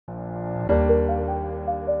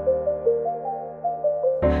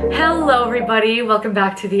Hello everybody, welcome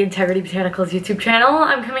back to the Integrity Botanicals YouTube channel.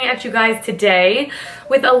 I'm coming at you guys today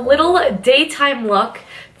with a little daytime look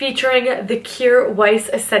featuring the KJAER WEIS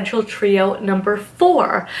Essential Trio number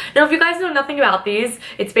 4. Now if you guys know nothing about these,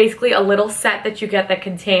 it's basically a little set that you get that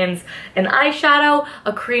contains an eyeshadow,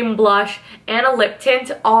 a cream blush, and a lip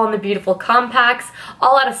tint, all in the beautiful compacts,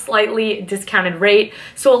 all at a slightly discounted rate.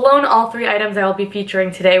 So alone, all 3 items I will be featuring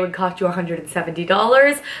today would cost you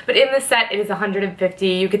 $170, but in the set it is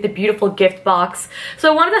 $150. You get the beautiful gift box.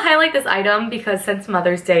 So I wanted to highlight this item because since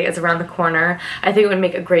Mother's Day is around the corner, I think it would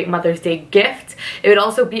make a great Mother's Day gift. It would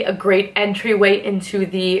also be a great entryway into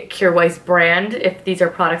the KJAER WEIS brand if these are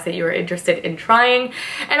products that you are interested in trying.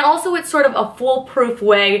 And also it's sort of a foolproof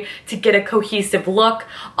way to get a cohesive look.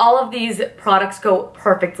 All of these products go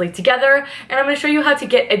perfectly together, and I'm going to show you how to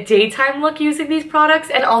get a daytime look using these products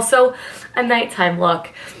and also a nighttime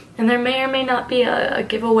look. And there may or may not be a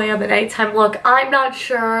giveaway of a nighttime look. I'm not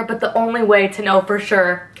sure, but the only way to know for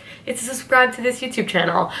sure is to subscribe to this YouTube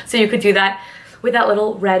channel. So you could do that with that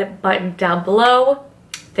little red button down below.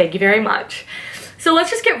 Thank you very much. So let's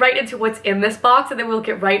just get right into what's in this box, and then we'll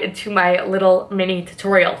get right into my little mini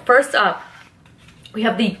tutorial. First up, we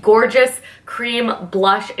have the gorgeous cream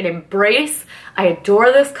blush in Embrace. I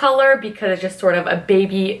adore this color because it's just sort of a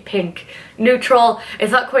baby pink neutral.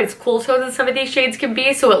 It's not quite as cool toned as some of these shades can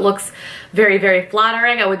be, so it looks very, very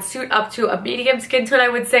flattering. I would suit up to a medium skin tone, I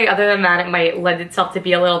would say. Other than that, it might lend itself to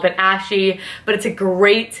be a little bit ashy, but it's a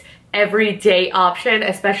great everyday option,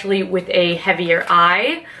 especially with a heavier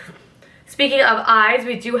eye. Speaking of eyes,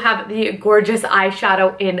 we do have the gorgeous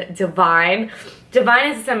eyeshadow in Divine.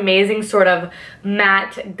 Divine is this amazing sort of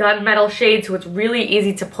matte gunmetal shade, so it's really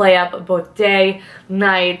easy to play up both day,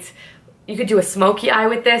 night. You could do a smoky eye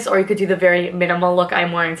with this, or you could do the very minimal look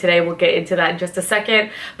I'm wearing today. We'll get into that in just a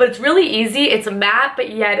second. But it's really easy. It's matte, but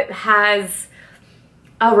yet it has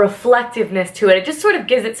a reflectiveness to it. It just sort of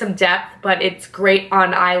gives it some depth, but it's great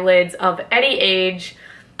on eyelids of any age,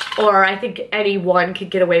 or I think anyone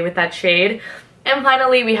could get away with that shade. And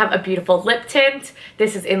finally, we have a beautiful lip tint.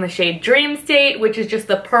 This is in the shade Dream State, which is just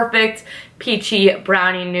the perfect peachy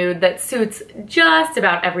brownie nude that suits just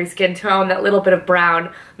about every skin tone. That little bit of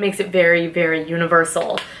brown makes it very, very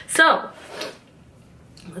universal. So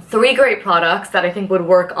 3 great products that I think would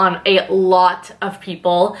work on a lot of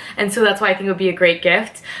people, and so that's why I think it would be a great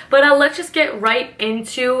gift. But let's just get right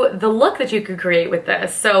into the look that you could create with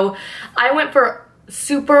this. So I went for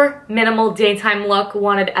super minimal daytime look,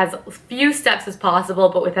 wanted as few steps as possible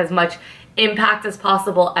but with as much impact as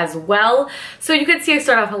possible as well. So you can see I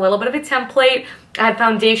start off a little bit of a template. I had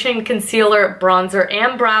foundation, concealer, bronzer,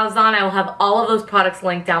 and brows on. I will have all of those products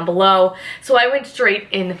linked down below. So I went straight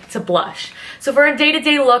into blush. So for a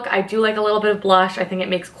day-to-day look, I do like a little bit of blush. I think it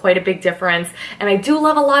makes quite a big difference. And I do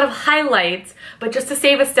love a lot of highlights, but just to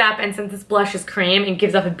save a step, and since this blush is cream and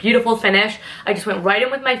gives off a beautiful finish, I just went right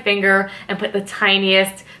in with my finger and put the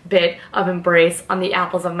tiniest bit of Embrace on the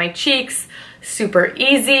apples of my cheeks. Super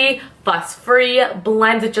easy, fuss-free,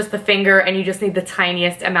 blends with just the finger, and you just need the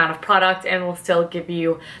tiniest amount of product and will still give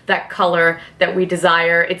you that color that we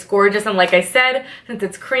desire. It's gorgeous, and like I said, since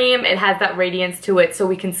it's cream, it has that radiance to it, so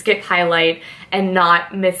we can skip highlight and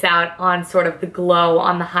not miss out on sort of the glow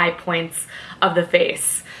on the high points of the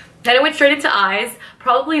face. Then I went straight into eyes,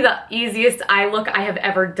 probably the easiest eye look I have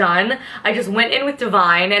ever done. I just went in with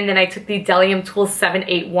Divine, and then I took the Delium Tool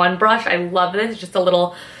 781 brush. I love this, it's just a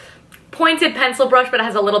little pointed pencil brush, but it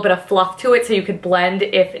has a little bit of fluff to it so you could blend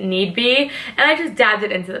if need be. And I just dabbed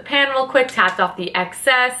it into the pan real quick, tapped off the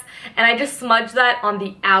excess, and I just smudged that on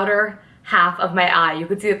the outer half of my eye. You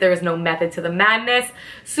could see that there is no method to the madness.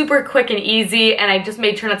 Super quick and easy, and I just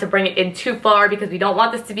made sure not to bring it in too far because we don't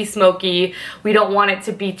want this to be smoky. We don't want it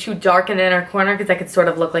to be too dark in the inner corner because that could sort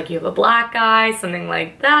of look like you have a black eye, something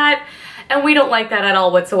like that. And we don't like that at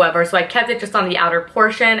all whatsoever, so I kept it just on the outer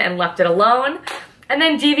portion and left it alone. And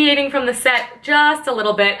then deviating from the set just a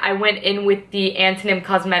little bit, I went in with the Antonym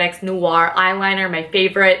Cosmetics Noir eyeliner, my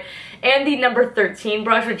favorite, and the number 13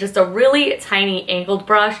 brush, which is just a really tiny angled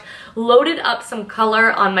brush. Loaded up some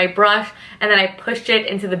color on my brush, and then I pushed it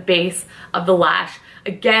into the base of the lash.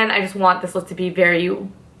 Again, I just want this look to be very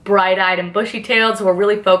bright-eyed and bushy-tailed, so we're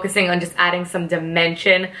really focusing on just adding some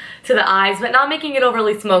dimension to the eyes, but not making it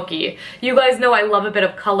overly smoky. You guys know I love a bit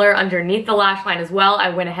of color underneath the lash line as well. I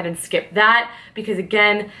went ahead and skipped that because,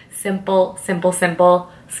 again, simple, simple, simple.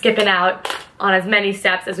 Skipping out on as many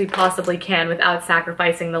steps as we possibly can without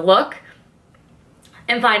sacrificing the look.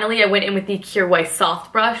 And finally, I went in with the KJAER WEIS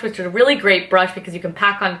Soft Brush, which is a really great brush because you can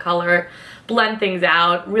pack on color, blend things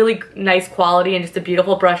out. Really nice quality and just a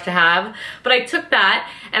beautiful brush to have. But I took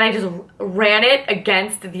that and I just ran it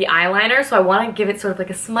against the eyeliner, so I want to give it sort of like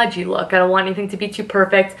a smudgy look. I don't want anything to be too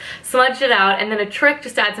perfect. Smudged it out, and then a trick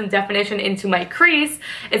just to add some definition into my crease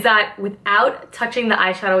is that without touching the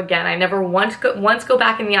eyeshadow again, I never once go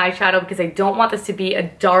back in the eyeshadow because I don't want this to be a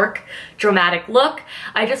dark, dramatic look.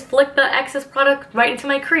 I just flick the excess product right into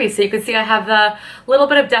my crease. So you can see I have the little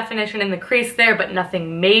bit of definition in the crease there, but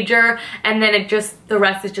nothing major. And then the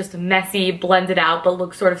rest is just messy, blended out, but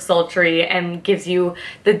looks sort of sultry and gives you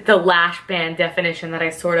the lash band definition that I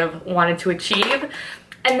sort of wanted to achieve.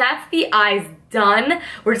 And that's the eyes done.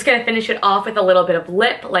 We're just gonna finish it off with a little bit of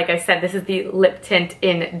lip. Like I said, this is the lip tint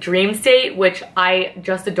in Dream State, which I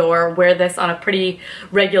just adore. Wear this on a pretty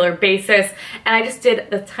regular basis. And I just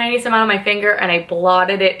did the tiniest amount on my finger and I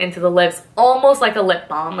blotted it into the lips, almost like a lip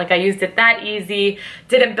balm. Like I used it that easy,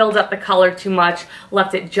 didn't build up the color too much,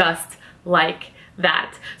 left it just like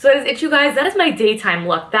that. So that is it, you guys. That is my daytime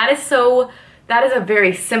look. That is a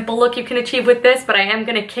very simple look you can achieve with this, but I am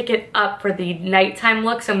gonna kick it up for the nighttime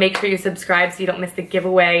look, so make sure you subscribe so you don't miss the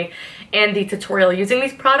giveaway and the tutorial using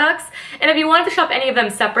these products. And if you wanted to shop any of them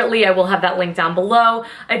separately, I will have that link down below.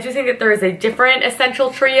 I do think that there is a different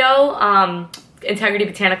essential trio. Integrity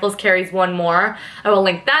Botanicals carries one more. I will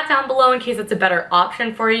link that down below in case it's a better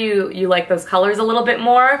option for you. You like those colors a little bit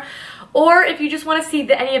more. Or if you just want to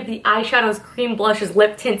see any of the eyeshadows, cream blushes,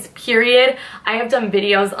 lip tints, period, I have done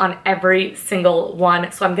videos on every single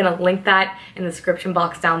one, so I'm going to link that in the description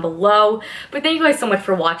box down below. But thank you guys so much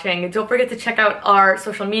for watching. Don't forget to check out our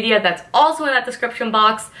social media. That's also in that description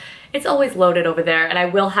box. It's always loaded over there, and I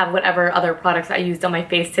will have whatever other products I used on my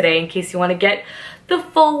face today in case you want to get the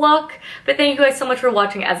full look. But thank you guys so much for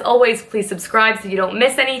watching. As always, please subscribe so you don't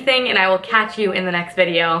miss anything, and I will catch you in the next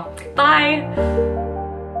video. Bye!